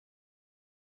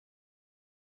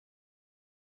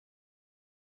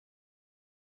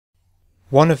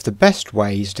One of the best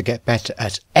ways to get better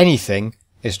at anything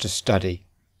is to study.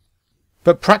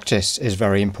 But practice is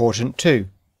very important too.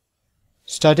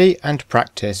 Study and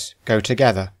practice go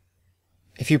together.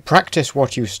 If you practice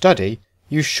what you study,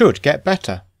 you should get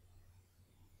better.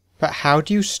 But how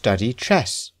do you study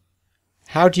chess?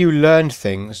 How do you learn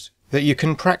things that you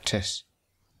can practice?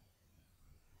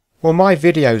 Well, my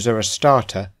videos are a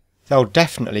starter. They'll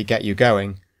definitely get you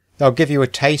going. They'll give you a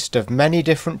taste of many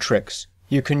different tricks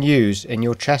you can use in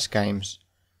your chess games.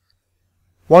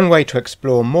 One way to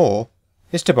explore more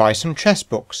is to buy some chess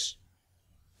books.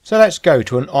 So let's go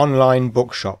to an online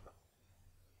bookshop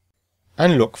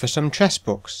and look for some chess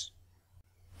books.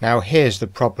 Now here's the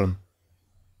problem.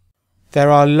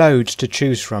 There are loads to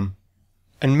choose from,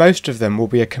 and most of them will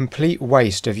be a complete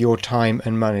waste of your time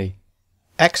and money.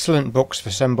 Excellent books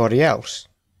for somebody else,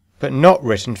 but not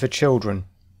written for children.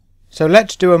 So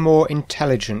let's do a more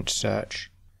intelligent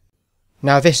search.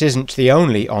 Now this isn't the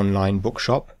only online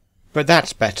bookshop, but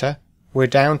that's better. We're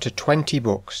down to 20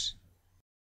 books.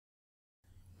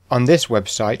 On this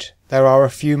website there are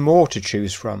a few more to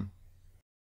choose from.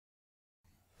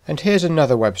 And here's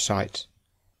another website.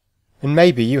 And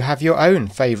maybe you have your own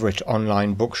favourite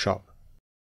online bookshop.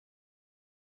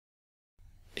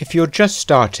 If you're just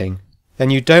starting, then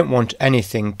you don't want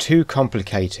anything too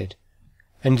complicated,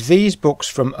 and these books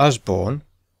from Usborne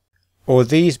or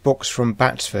these books from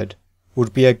Batsford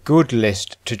would be a good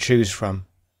list to choose from.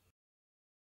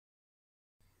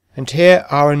 And here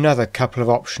are another couple of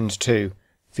options too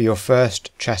for your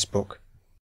first chess book.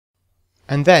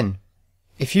 And then,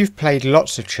 if you've played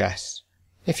lots of chess,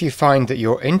 if you find that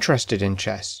you're interested in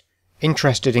chess,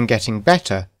 interested in getting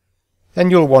better, then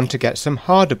you'll want to get some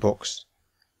harder books.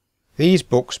 These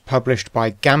books published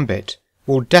by Gambit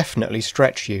will definitely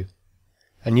stretch you,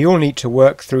 and you'll need to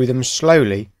work through them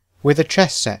slowly with a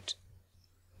chess set.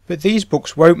 But these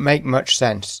books won't make much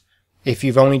sense if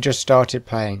you've only just started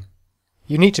playing.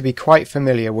 You need to be quite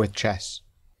familiar with chess.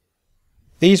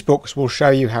 These books will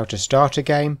show you how to start a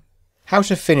game, how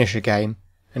to finish a game,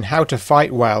 and how to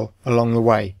fight well along the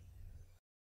way.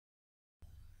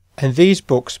 And these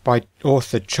books by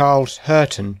author Charles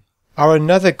Hurton are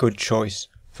another good choice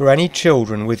for any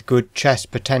children with good chess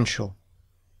potential.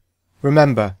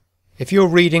 Remember, if you're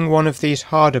reading one of these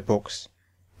harder books,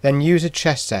 then use a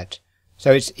chess set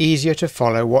so it's easier to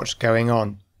follow what's going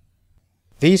on.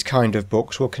 These kind of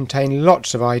books will contain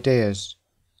lots of ideas,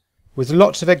 with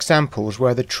lots of examples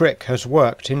where the trick has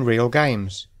worked in real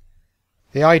games.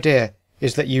 The idea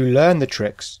is that you learn the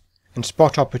tricks and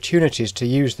spot opportunities to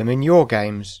use them in your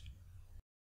games.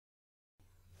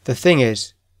 The thing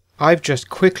is, I've just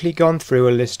quickly gone through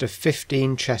a list of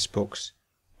 15 chess books,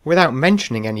 without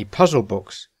mentioning any puzzle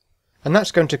books, and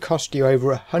that's going to cost you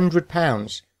over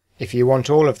 £100 if you want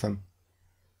all of them.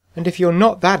 And if you're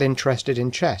not that interested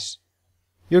in chess,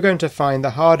 you're going to find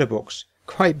the harder books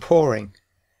quite boring,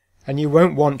 and you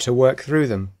won't want to work through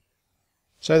them.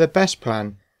 So the best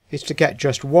plan is to get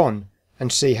just one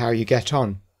and see how you get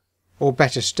on, or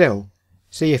better still,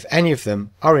 see if any of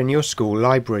them are in your school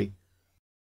library.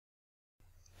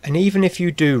 And even if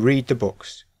you do read the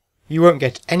books, you won't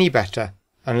get any better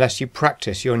unless you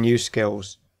practice your new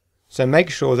skills. So make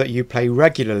sure that you play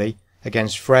regularly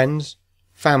against friends,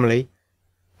 family,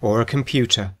 or a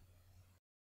computer.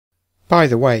 By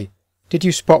the way, did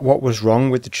you spot what was wrong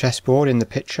with the chessboard in the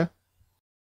picture?